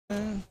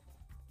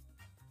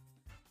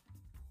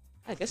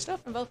Yeah, good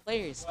stuff from both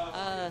players.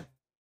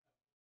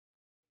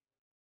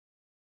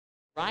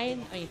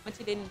 Ryan, I mean, once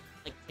he didn't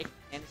like take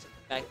advantage of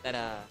the fact that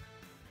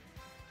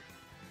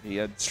he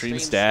had stream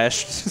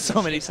stashed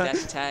so many times.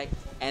 Stash attack,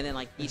 and then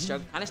like he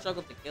kind of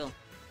struggled to kill.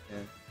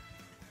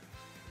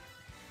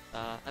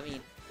 Yeah. I mean,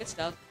 good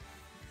stuff.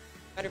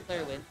 Better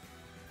player win.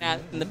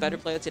 And the better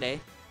player today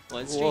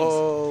was Streams.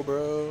 Whoa,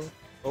 bro.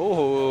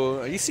 Oh,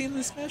 are you seeing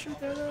this smash right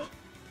there, though?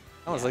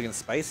 That was looking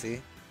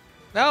spicy.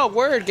 No,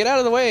 word, get out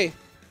of the way.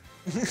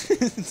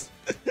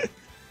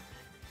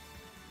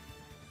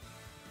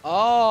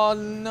 Oh,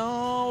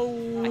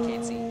 no. I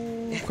can't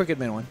see. Cricket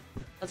Man won.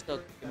 Let's go,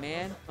 Cricket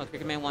Man. Oh,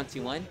 Cricket Man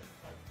 1-2-1.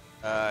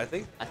 I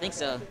think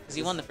so, because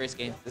he won the first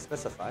game. Is this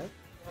best of 5?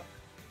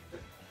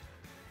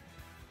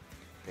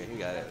 Okay, you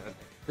got it.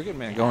 Cricket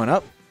Man going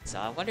up. So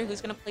I wonder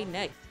who's going to play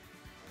next.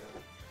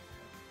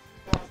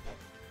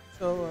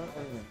 So,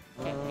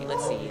 okay,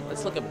 let's see.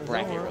 Let's look at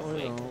bracket real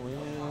quick.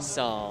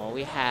 So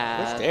we have...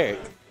 Where's Derek?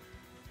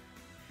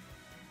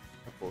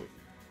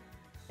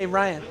 Hey,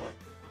 Ryan.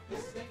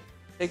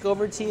 Take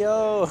over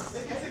TO.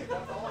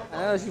 I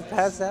know she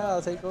passed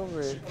out. Take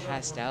over.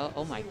 Passed out?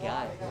 Oh my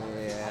god.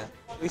 Yeah.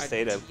 We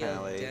stayed up kind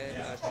of late.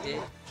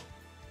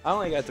 I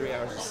only got 3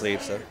 hours of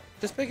sleep, so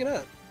just pick it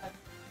up.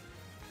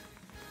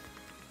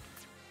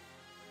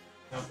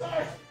 I'm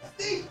sorry.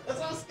 Steve, that's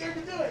why I was scared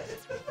to do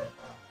it.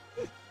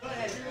 Go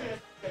ahead, you're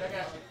good. I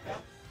got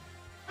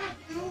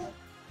you.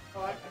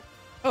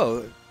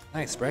 Oh,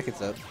 nice.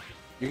 Brackets up.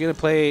 You're gonna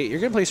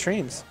play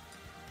streams.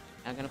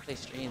 I'm gonna play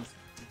streams.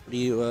 What do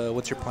you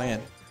what's your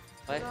plan?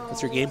 What?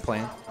 What's your game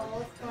plan?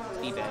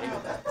 Be better.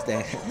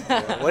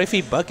 Damn. What if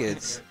he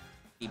buckets?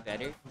 Be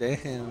better.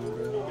 Damn,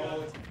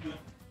 bro.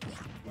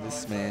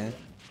 This man.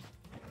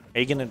 Are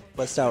you gonna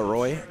bust out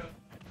Roy?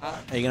 Are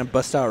you gonna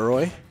bust out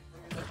Roy?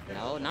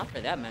 No, not for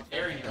that match.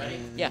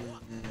 Yeah.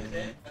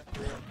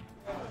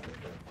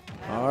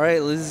 All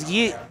right, let's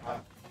get.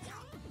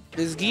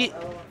 Let's get.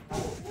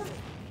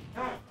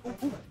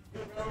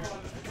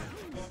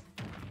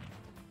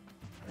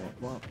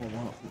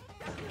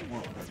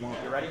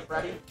 You ready,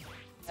 Freddy?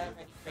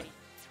 Ready.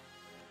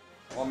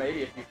 Well,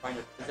 maybe if you find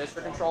your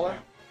position controller.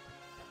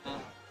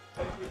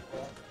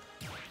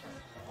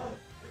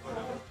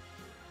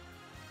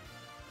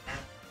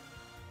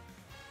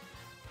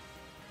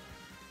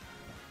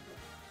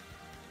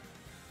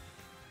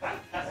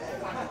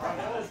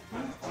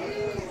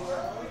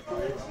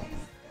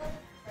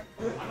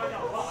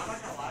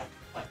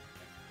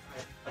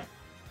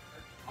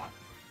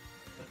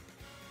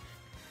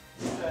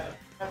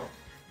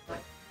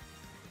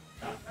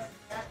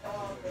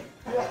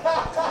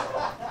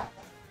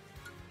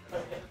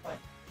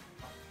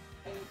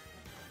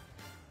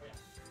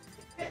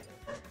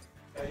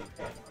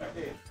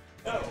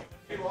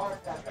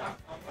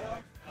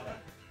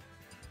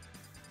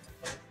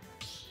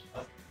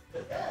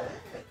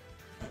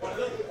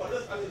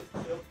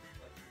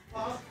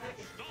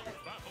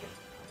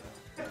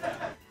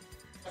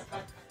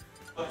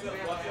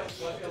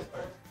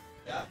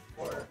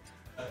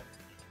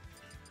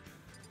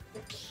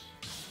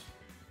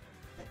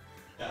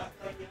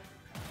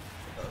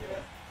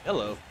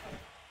 Hello.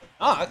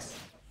 Naux?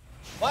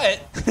 What?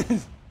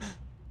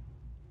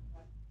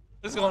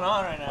 What's going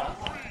on right now?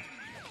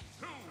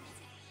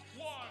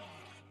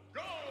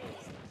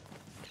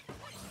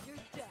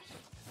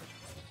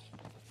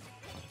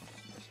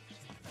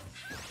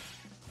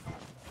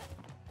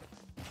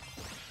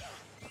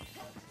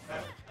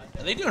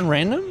 Are they doing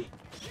random?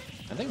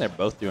 I think they're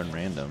both doing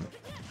random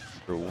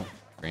for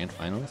grand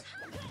finals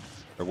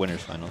or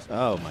winners finals.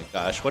 Oh my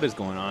gosh, what is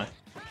going on?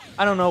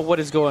 I don't know what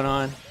is going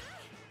on.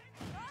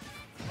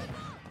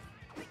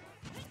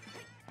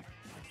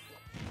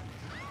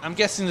 I'm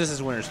guessing this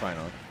is winners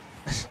final.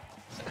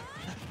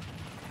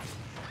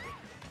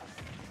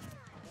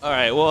 All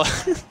right, well,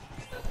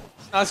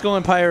 how's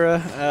going, Pyra?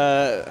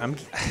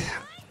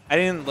 I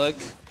didn't look.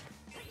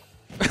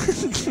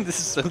 This is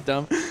so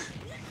dumb.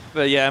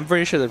 But yeah, I'm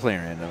pretty sure they're playing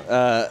random.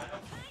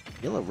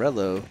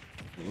 YellowRello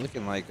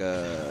looking like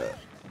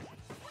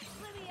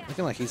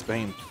he's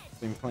been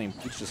playing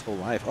Peach his whole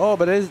life. Oh,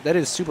 but that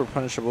is super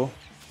punishable.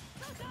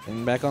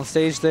 Getting back on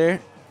stage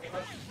there.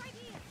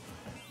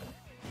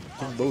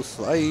 Combo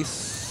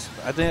slice.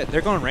 I think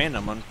they're going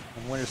random on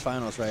winners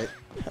finals, right?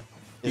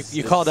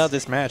 You called out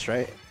this match,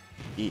 right?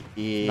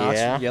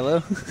 Yeah.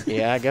 Yellow.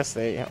 Yeah, I guess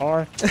they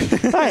are.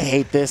 I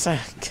hate this.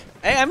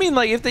 Hey, I mean,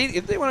 like if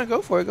they want to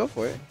go for it, go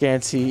for it.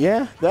 Guarantee,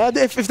 yeah.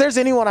 If there's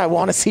anyone I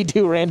want to see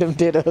do random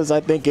dittos,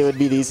 I think it would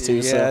be these two.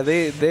 Yeah, so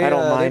I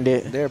don't mind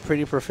it. They're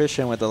pretty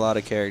proficient with a lot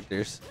of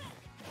characters.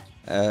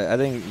 I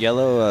think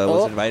Yellow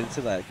was invited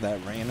to that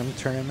random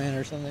tournament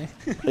or something.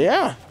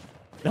 Yeah.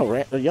 No,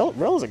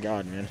 YellowRello's a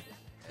god, man.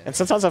 And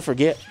sometimes I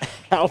forget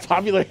how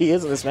popular he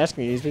is in the Smash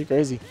community. He's pretty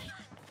crazy.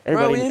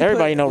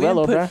 Everybody know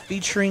Rello, bro.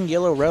 Featuring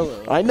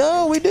YellowRello. I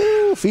know, we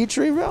do.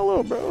 Featuring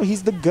Rello, bro.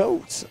 He's the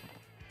GOAT.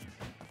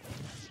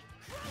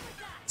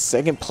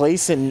 Second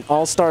place in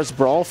All-Stars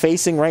Brawl,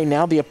 facing right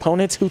now the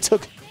opponents who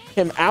took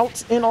him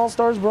out in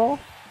All-Stars Brawl.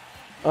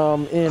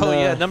 In, Oh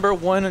yeah, number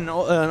 1 in an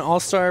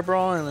All-Star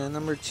Brawl, and then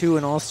number 2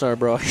 in All-Star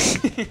Brawl.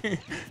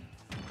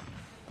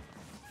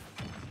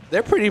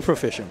 They're pretty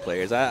proficient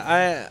players.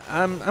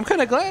 I'm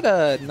kind of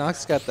glad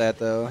Naux got that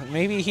though.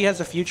 Maybe he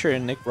has a future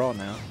in Nick Brawl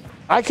now.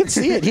 I could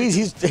see it.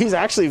 He's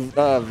actually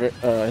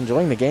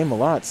enjoying the game a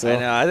lot. So I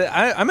know.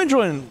 I'm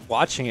enjoying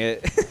watching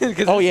it.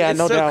 Oh yeah, it's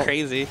no so doubt.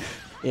 Crazy.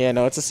 Yeah,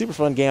 no, it's a super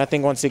fun game. I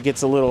think once it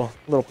gets a little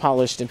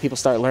polished and people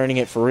start learning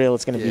it for real,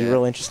 it's going to be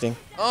real interesting.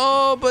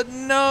 Oh, but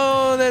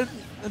no, that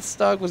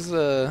stock was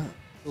a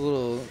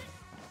little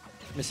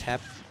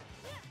mishap.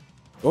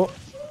 Oh,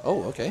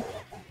 Okay.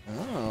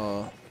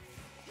 Oh.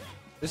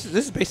 This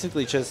is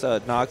basically just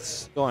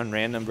Naux going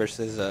random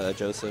versus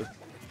Joseph.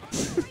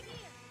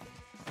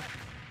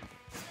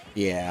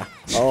 yeah.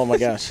 Oh my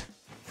gosh.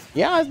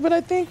 Yeah, but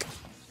I think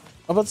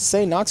I'm about to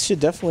say Naux should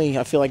definitely,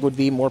 I feel like, would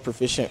be more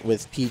proficient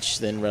with Peach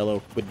than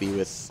Rello would be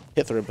with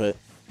Pythra, but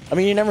I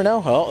mean, you never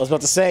know. Oh, I was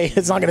about to say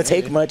it's not going to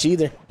take much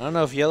either. I don't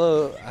know if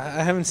Yellow.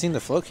 I haven't seen the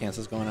flow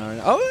cancels going on.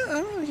 Oh, I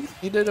don't know.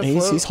 He did a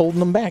flow. He's holding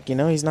them back. You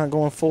know, he's not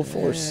going full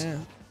force. Yeah.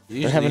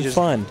 They're having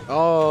fun.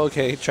 Oh,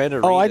 okay. Try to.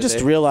 Oh, I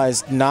just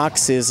realized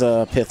Naux is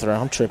Pythra.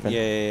 I'm tripping.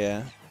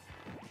 Yeah.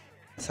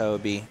 That's how it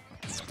would be.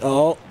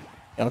 Oh,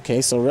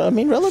 okay. So I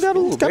mean, Rello got a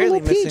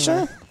little Peach,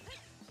 huh?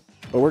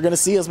 But we're gonna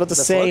see. I was about to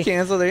say. Flow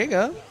cancel. There you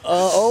go.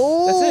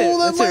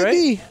 That might right?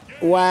 be.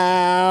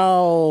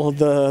 Wow,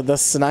 the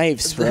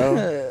snipes, bro.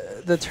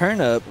 The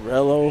turn up.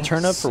 Rello.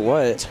 Turn up for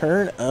what?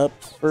 Turn up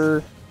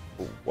for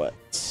what?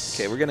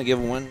 Okay, we're gonna give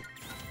one.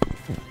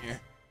 Here.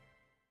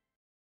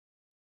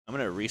 I'm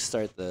gonna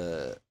restart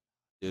the.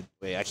 Dude,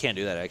 wait, I can't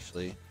do that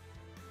actually.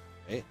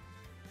 Wait.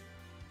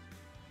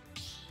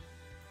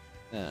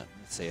 Yeah,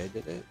 let's say I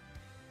did it.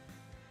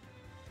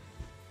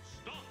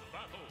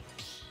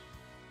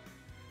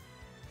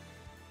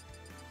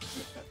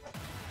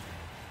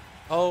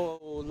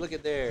 Oh, look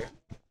at there.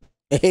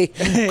 Hey,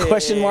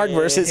 question mark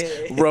versus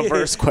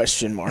reverse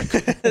question mark.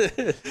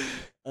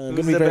 Gonna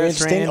be very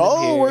interesting.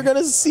 Oh, we're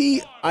gonna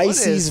see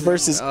Ices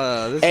versus.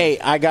 Hey,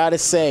 I gotta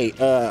say,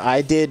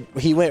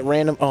 He went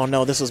random. Oh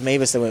no, this was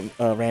Mavis that went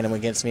random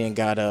against me and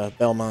got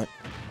Belmont,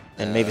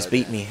 and Mavis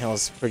beat me. I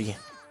was pretty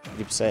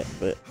upset,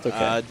 but it's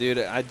okay.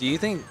 Dude, do you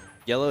think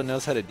Yellow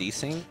knows how to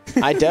desync?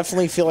 I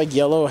definitely feel like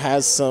Yellow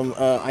has some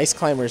ice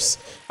climbers.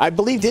 I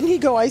believe, didn't he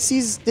go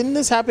Ices? Didn't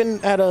this happen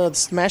at a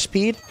Smash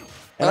Pede?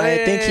 And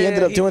I think he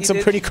ended up doing some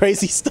pretty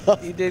crazy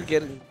stuff. He did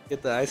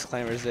get the ice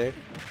climbers there.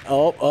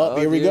 Oh,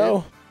 here we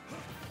go.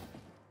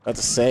 About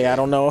to say, I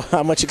don't know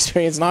how much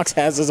experience Naux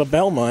has as a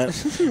Belmont.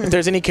 If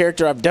there's any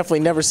character I've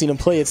definitely never seen him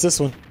play, it's this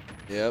one.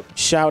 Yep.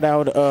 Shout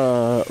out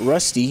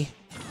Rusty.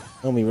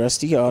 Homie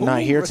Rusty,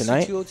 not here Rusty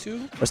tonight.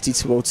 202? Rusty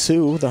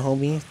 202, the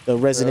homie, the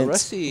resident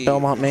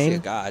Belmont main.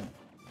 Rusty God.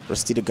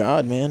 Rusty the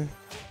God, man.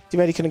 Too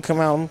bad he couldn't come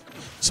out.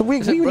 So we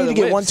need to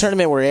get Whips. one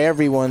tournament where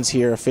everyone's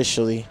here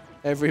officially.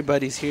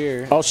 Everybody's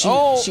here. Oh,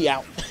 she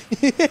out.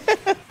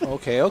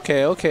 Okay.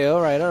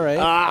 All right.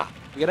 Ah.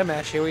 We got a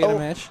match here. We got a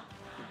match.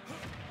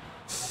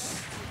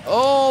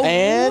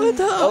 And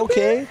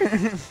okay.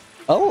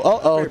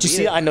 Oh! Did you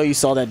see? I know you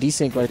saw that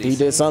desync right there. He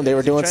did something. They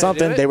were doing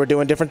something. They were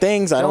doing different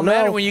things. I don't know.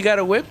 matter when you got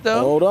a whip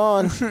though. Hold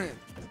on.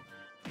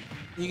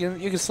 You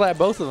can slap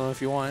both of them if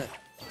you want.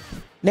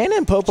 Nana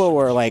and Popo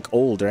were like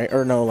old, right?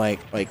 Or no, like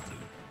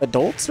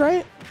adults,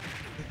 right?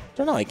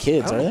 They're not like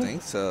kids, I are don't they?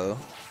 think so.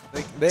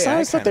 I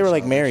always thought they were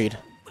like married.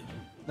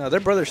 No, they're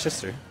brother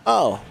sister.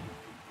 Oh.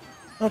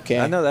 Okay.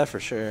 I know that for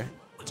sure.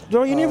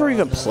 Bro, you never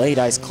even played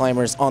Ice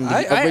Climbers on the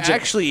original. I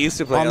actually used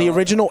to play on the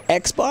original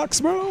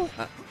Xbox, bro.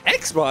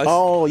 Xbox.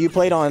 Oh, you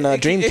played on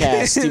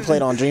Dreamcast. You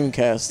played on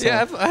Dreamcast.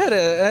 Yeah, I had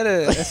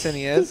a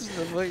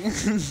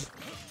SNES.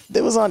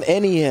 It was on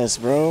NES,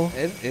 bro.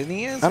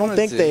 NES. I don't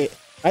think they.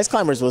 Ice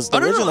Climbers was the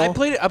original. No, I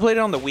played it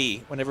on the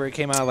Wii whenever it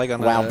came out, like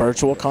on the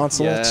Virtual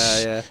Console.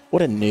 Yeah.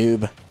 What a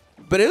noob.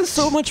 But it was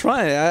so much fun.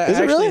 I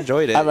actually really?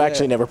 enjoyed it. I've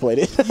actually never played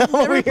it.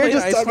 Never played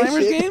an Ice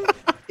Climbers shit. game?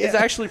 It's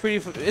actually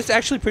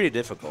pretty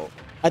difficult.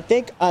 I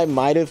think I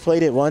might have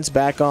played it once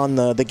back on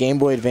the Game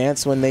Boy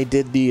Advance when they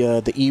did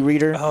the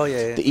e-reader. Oh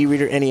yeah. The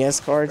e-reader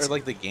NES cards. Or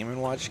like the Game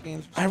 & Watch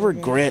games. I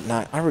regret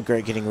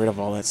getting rid of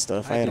all that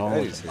stuff. I had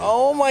all.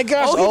 Oh my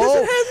gosh!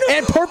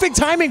 And perfect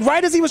timing,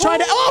 right as he was trying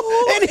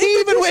to. And he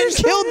even went and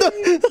killed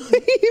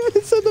the. He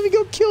even said, "Let me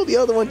go kill the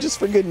other one just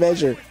for good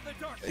measure."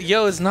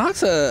 Yo, is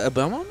Naux a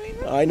Belmont main?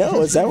 I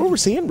know. Is that what we're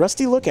seeing?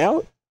 Rusty, look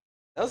out!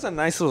 That was a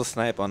nice little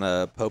snipe on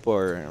a Popo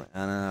or I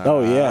don't know.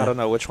 Oh yeah. I don't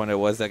know which one it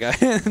was. That guy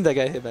that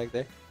guy hit back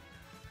there.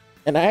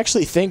 And I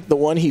actually think the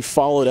one he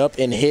followed up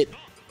and hit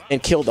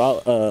and killed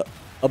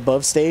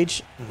above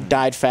stage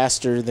died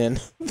faster than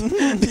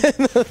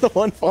the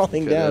one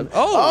falling down.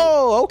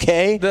 Oh,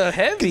 okay. The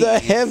heavies. The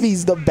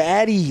heavies, the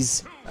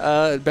baddies.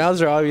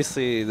 Bowser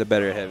obviously the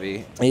better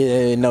heavy.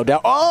 Yeah, no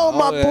doubt. Oh,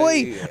 my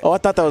boy. Oh, I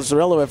thought that was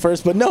Rello at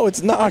first, but no,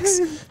 it's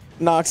Naux.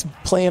 Naux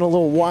playing a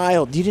little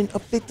wild. You didn't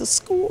update the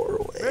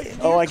score.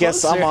 Oh, I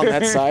guess I'm on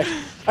that side.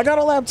 I got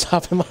a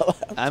laptop in my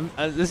lap.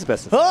 This is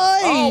best. Hey!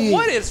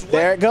 Oh,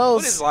 there it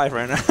goes. What is live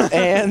right now?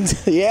 And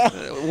yeah,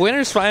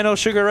 Winners final,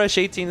 Sugar Rush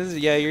 18. This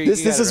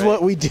is this is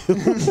what we do.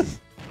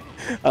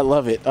 I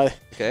love it.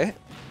 Okay.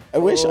 I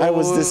wish I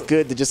was this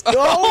good to just go.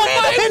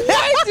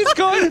 What is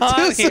going on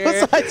Two here?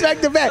 suicides back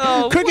to back.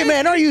 Oh, Cricket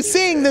Man, are you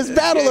seeing this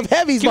battle of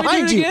heavies Can we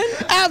behind do it you?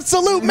 again?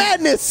 Absolute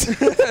madness.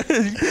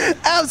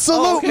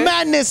 Absolute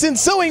madness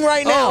ensuing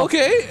right now. Oh,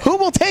 okay. Who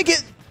will take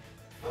it?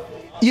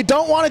 You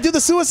don't want to do the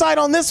suicide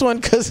on this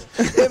one because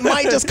it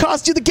might just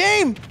cost you the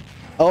game.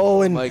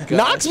 Oh, and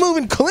Naux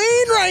moving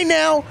clean right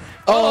now.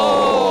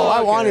 Oh,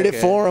 I wanted it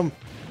for him.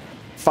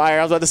 Fire.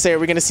 I was about to say, are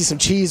we going to see some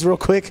cheese real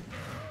quick?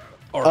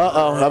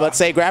 Uh-oh. I'm about to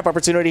say, grab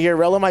opportunity here.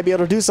 Rello might be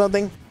able to do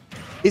something.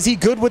 Is he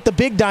good with the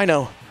big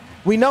dino?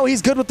 We know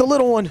he's good with the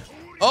little one.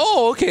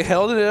 Oh, okay.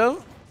 Held it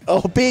out.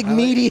 Oh, big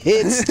meaty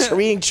hits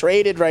being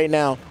traded right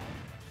now.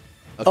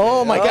 Okay.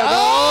 Oh, my God.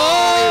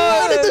 Oh,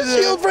 how did the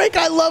shield break?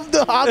 I love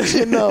the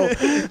option, though.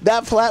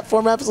 That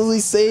platform absolutely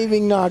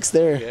saving Naux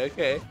there.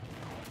 Okay.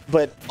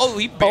 But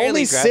he barely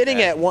only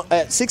sitting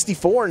at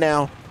 64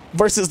 now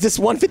versus this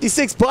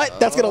 156, but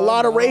that's got a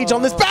lot of rage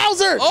on this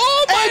Bowser.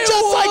 Oh, my and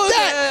just like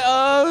that.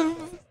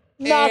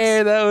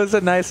 Naux that was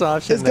a nice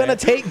option. Is going to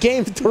take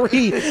game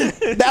 3.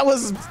 That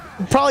was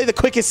probably the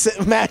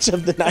quickest match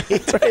of the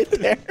night right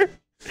there.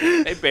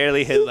 They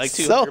barely hit like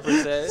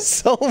 200%.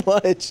 So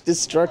much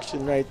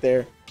destruction right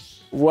there.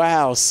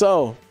 Wow.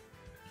 So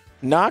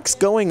Naux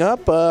going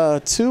up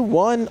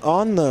 2-1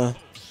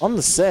 on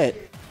the set.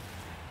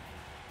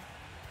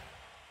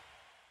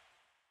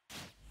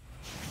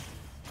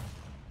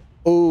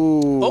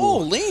 Ooh. Oh,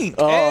 Link.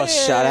 Oh, hey,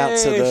 shout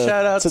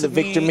out to the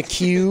Victor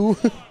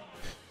McHugh.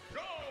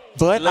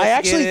 But I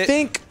actually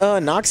think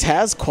Naux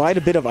has quite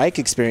a bit of Ike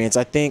experience.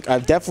 I think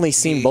I've definitely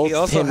seen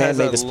both him and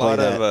Mavis play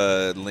that. He also has a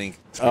lot of Link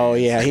experience. Oh,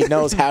 yeah. He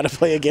knows how to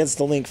play against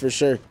the Link for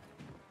sure.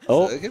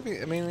 Oh, so it could be,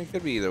 it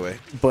could be either way.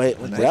 But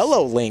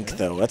Rello Link,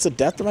 though, that's a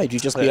death that might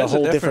just be a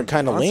whole different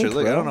kind of Link.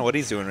 Look, I don't know what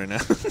he's doing right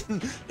now.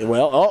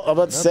 Well, I'm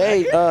about to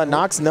say,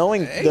 Naux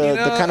knowing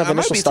the kind of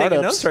initial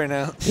startups. Notes right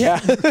now. Yeah.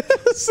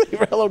 See,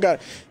 Rello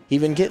he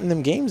been getting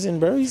them games in,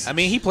 bro.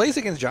 He plays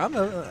against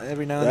Jama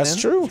every now and then. That's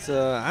true.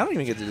 So I don't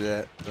even get to do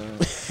that.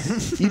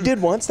 You did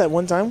once that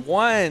one time?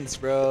 Once,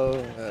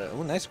 bro.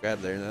 Nice grab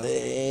there, though.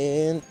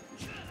 And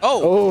I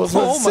oh was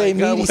about to say,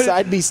 God, meaty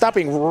side B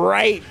stopping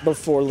right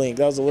before Link.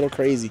 That was a little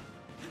crazy.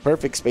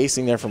 Perfect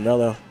spacing there from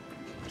Rello.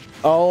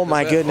 Oh,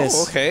 my goodness.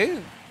 Oh, okay.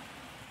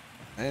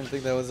 I didn't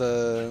think that was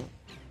an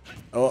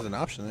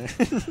option there.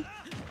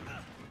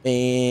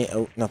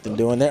 And, nothing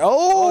doing there.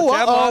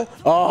 I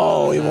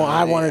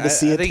wanted to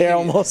see it there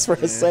almost for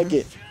a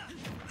second.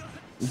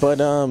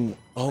 But,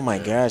 oh my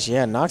gosh,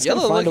 yeah, Naux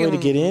gonna find a way to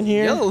get in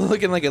here. Yellow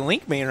looking like a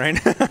Link main right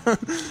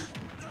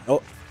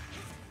now.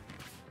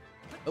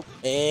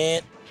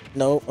 And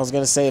nope, I was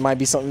gonna say it might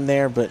be something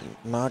there, but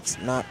Naux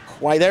not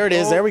quite. There it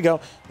is. There we go.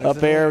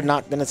 Up air,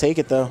 not gonna take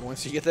it though.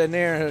 Once you get that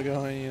nair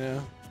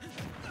going,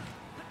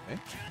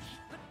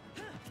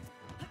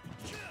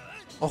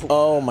 Okay.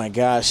 Oh my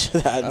gosh,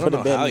 that would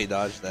have been how he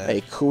dodged that.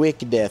 a quick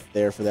death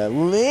there for that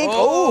Link.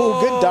 Oh,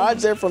 good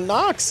dodge there from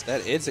Naux.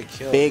 That is a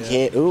kill. Big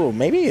hit. Ooh,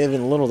 maybe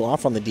even a little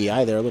off on the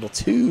DI there, a little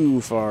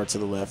too far to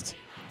the left.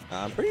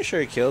 I'm pretty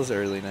sure he kills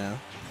early now.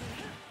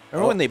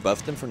 Remember when they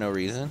buffed him for no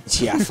reason?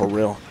 Yeah, for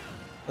real.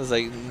 I was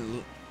like,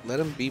 let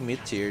him be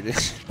mid-tier.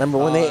 Remember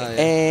when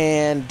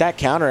and that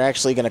counter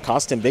actually going to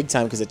cost him big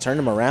time because it turned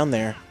him around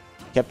there.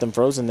 Kept him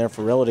frozen there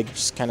for Rello to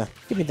just kind of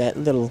give me that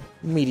little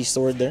meaty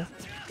sword there.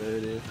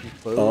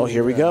 Oh,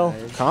 here we go.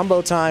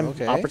 Combo time.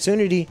 Okay.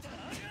 Opportunity.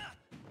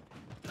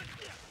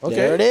 Okay.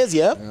 There it is.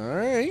 Yep. All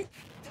right.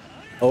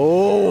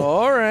 Oh.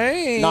 All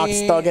right. Naux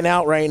thugging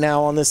out right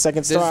now on this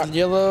second stock.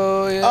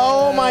 Yellow. Yeah.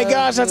 Oh, my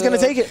gosh. That's going to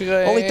take it.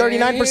 Only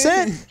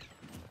 39%.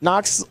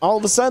 Naux all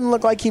of a sudden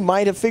looked like he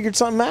might have figured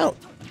something out.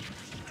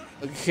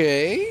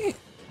 Okay.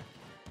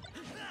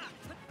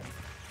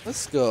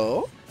 Let's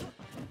go.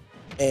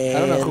 And I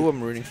don't know who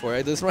I'm rooting for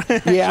at this point.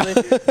 Yeah.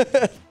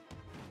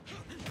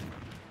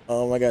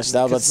 Oh my gosh,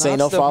 that was about to say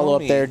no follow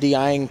up there,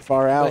 DIing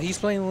far out. But he's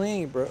playing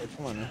Link, bro.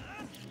 Come on now.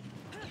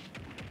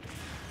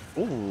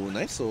 Ooh,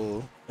 nice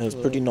little. It was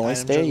pretty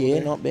nice there, yeah,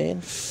 not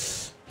bad.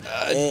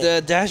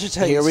 The dash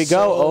attack. Here we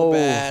go. So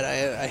bad.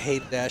 I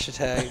hate dash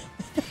attack.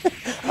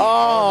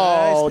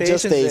 Oh, nice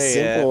just a there,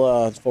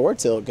 simple forward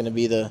tilt going to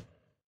be the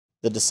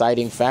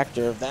deciding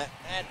factor of that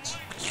match.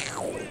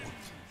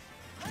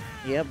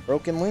 Yep,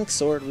 broken Link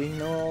sword. We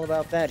know all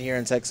about that here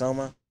in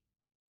Texoma.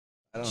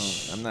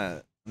 I'm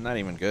not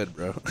even good,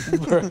 bro.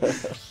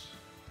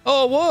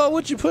 Oh, whoa!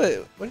 What'd you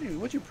put?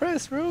 What'd you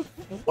press, bro?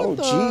 What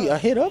gee, I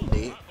hit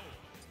update.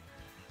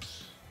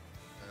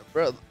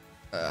 Bro,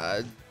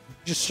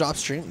 just stop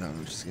stream. No,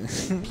 I'm just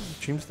kidding.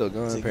 Stream's still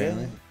going,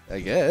 apparently. Good?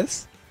 I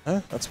guess. Huh?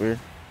 That's weird.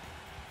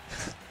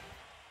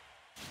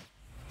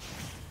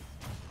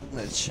 I'm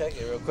gonna check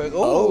it real quick.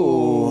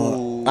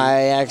 Oh,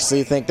 I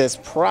actually think this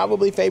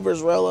probably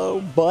favors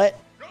Rello, but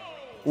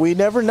we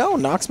never know.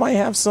 Naux might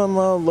have some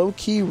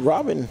low-key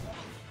Robin.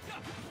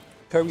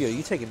 Kirby,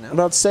 you take it now. I'm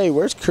about to say,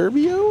 where's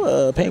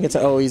Kirbio? Paying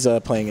attention. Oh, he's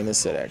playing in this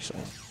set,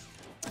 actually.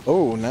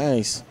 Oh,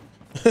 nice.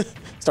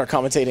 Start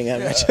commentating that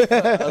match.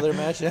 Other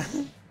match, yeah.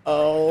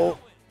 Oh,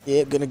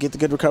 yeah, gonna get the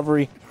good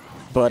recovery.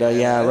 But,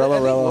 yeah, I Rello.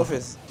 think Wolf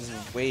is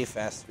way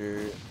faster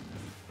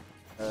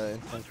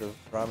in terms of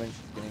Robin.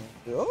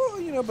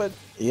 She's getting, but...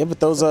 Yeah, but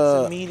those,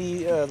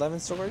 meaty lemon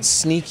swords.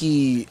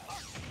 sneaky,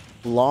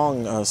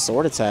 long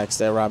sword attacks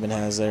that Robin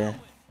has there.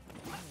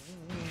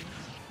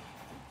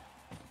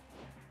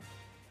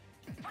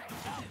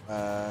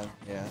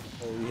 Yeah,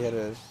 so we had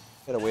to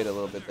wait a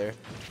little bit there.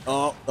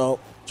 Oh,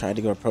 tried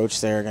to go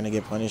approach there, gonna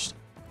get punished.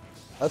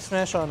 Up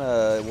smash on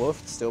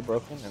Wolf is still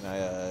broken, and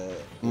I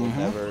will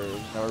never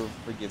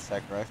forgive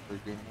Sakurai for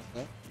doing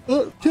that.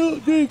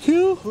 Great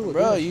kill.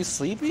 Bro, you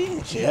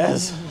sleepy?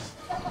 Yes.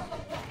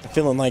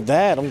 Feeling like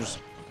that. I'm just.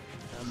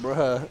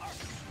 Bruh.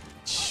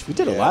 We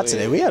did a lot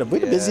today. We had a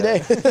busy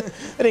day.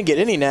 I didn't get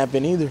any nap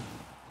in either.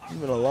 It's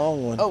been a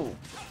long one. Oh,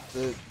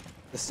 the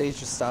stage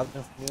just stopped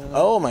him from doing that.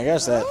 Oh my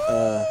gosh, that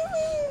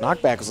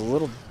knockback was a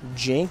little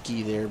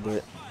janky there,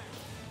 but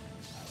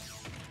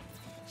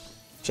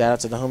shout out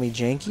to the homie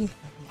Janky.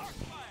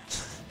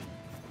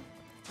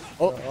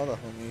 Oh, all the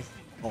homies.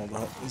 All the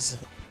homies.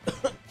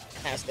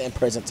 Past and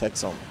present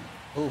Texoma.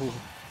 Ooh.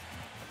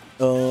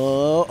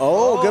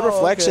 Good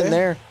reflection okay.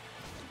 there.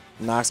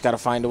 Naux got to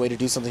find a way to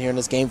do something here in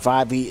this game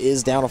 5. He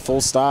is down a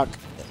full stock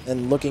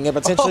and looking at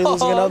potentially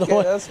losing another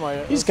one. That's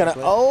smart. He's gonna.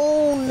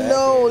 Oh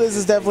no! This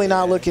is definitely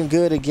not looking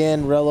good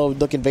again. Rello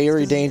looking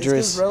very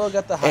dangerous. Rello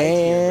got the height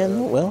and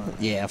here, well,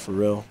 yeah, for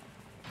real.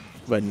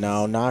 But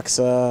no, Naux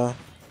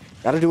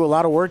got to do a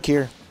lot of work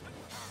here.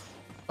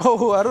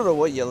 Oh, I don't know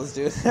what Yellow's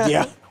doing.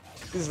 Yeah,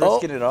 he's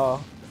risking it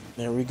all.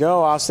 There we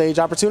go. Offstage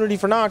opportunity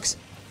for Naux.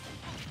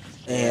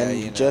 And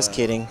Yeah, just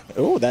kidding.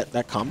 Oh, that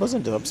combos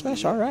into up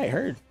smash. All right,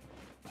 heard.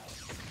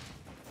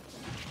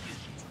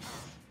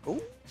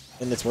 Oh,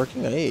 and it's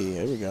working. Hey,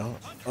 there we go.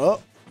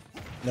 Oh,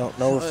 no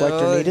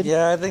reflector needed.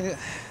 Yeah, I think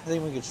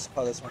we could just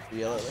call this one for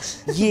Yellow.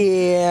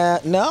 Yeah,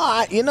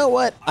 no, you know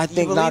what? I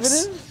think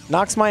believe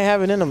Naux might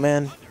have it in him,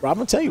 man.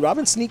 Robin, tell you,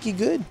 Robin's sneaky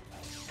good.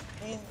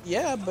 I mean,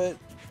 yeah, but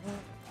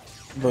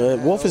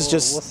Wolf is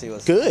just we'll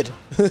see, good.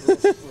 We'll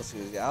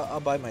see. I'll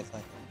buy my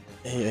time.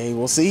 Hey,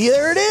 we'll see.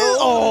 There it is.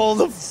 Oh,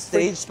 the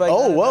stage spike.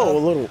 Oh, whoa, a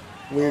little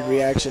weird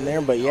reaction there,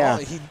 but yeah.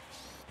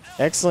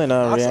 Excellent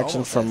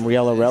reaction from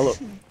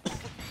YellowRello.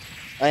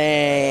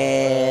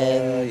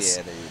 And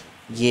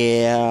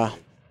yeah,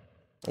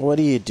 what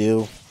do you do?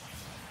 What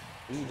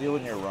do you do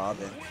when you're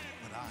Robin?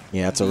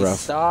 Yeah, it's a rough.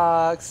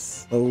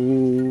 Sucks.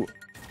 Oh,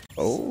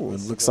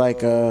 it looks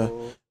like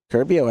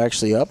Kirbio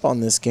actually up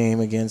on this game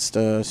against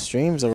Streams.